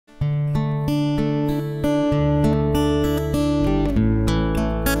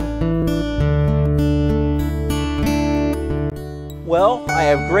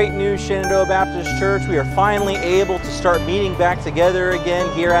great news, Shenandoah Baptist Church. We are finally able to start meeting back together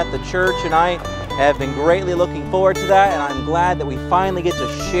again here at the church, and I have been greatly looking forward to that, and I'm glad that we finally get to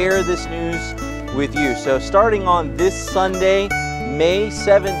share this news with you. So starting on this Sunday, May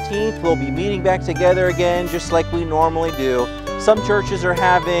 17th, we'll be meeting back together again just like we normally do. Some churches are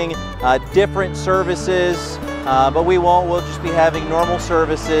having different services, but we won't. We'll just be having normal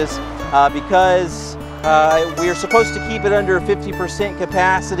services because we are supposed to keep it under 50%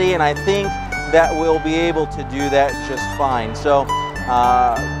 capacity, and I think that we'll be able to do that just fine. So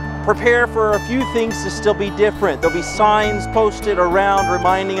prepare for a few things to still be different. There'll be signs posted around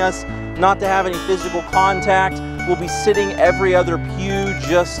reminding us not to have any physical contact. We'll be sitting every other pew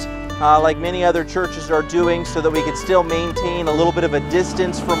just like many other churches are doing, so that we can still maintain a little bit of a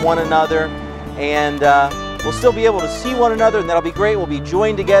distance from one another, and we'll still be able to see one another, and that'll be great. We'll be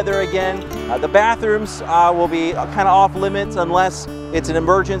joined together again. The bathrooms will be kind of off limits unless it's an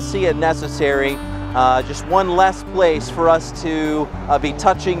emergency and necessary. Just one less place for us to be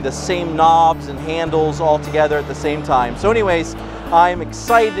touching the same knobs and handles all together at the same time. So anyways, I'm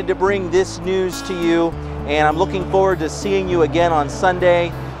excited to bring this news to you, and I'm looking forward to seeing you again on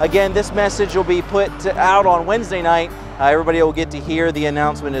Sunday. Again, this message will be put out on Wednesday night. Everybody will get to hear the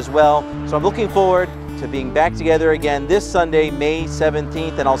announcement as well. So I'm looking forward to being back together again this Sunday, May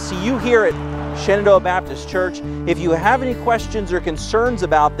 17th, and I'll see you here at Shenandoah Baptist Church. If you have any questions or concerns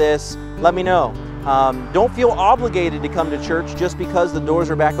about this, let me know. Don't feel obligated to come to church just because the doors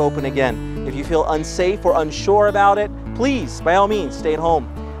are back open again. If you feel unsafe or unsure about it, please, by all means, stay at home.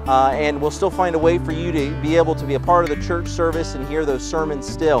 And we'll still find a way for you to be able to be a part of the church service and hear those sermons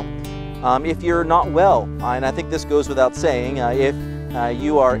still. If you're not well, and I think this goes without saying, if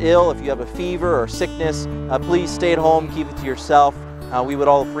you are ill, if you have a fever or sickness, please stay at home, keep it to yourself. We would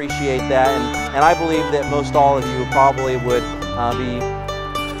all appreciate that, and I believe that most all of you probably would be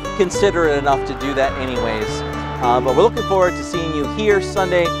considerate enough to do that anyways. But we're looking forward to seeing you here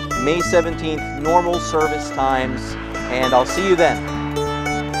Sunday, May 17th, normal service times, and I'll see you then.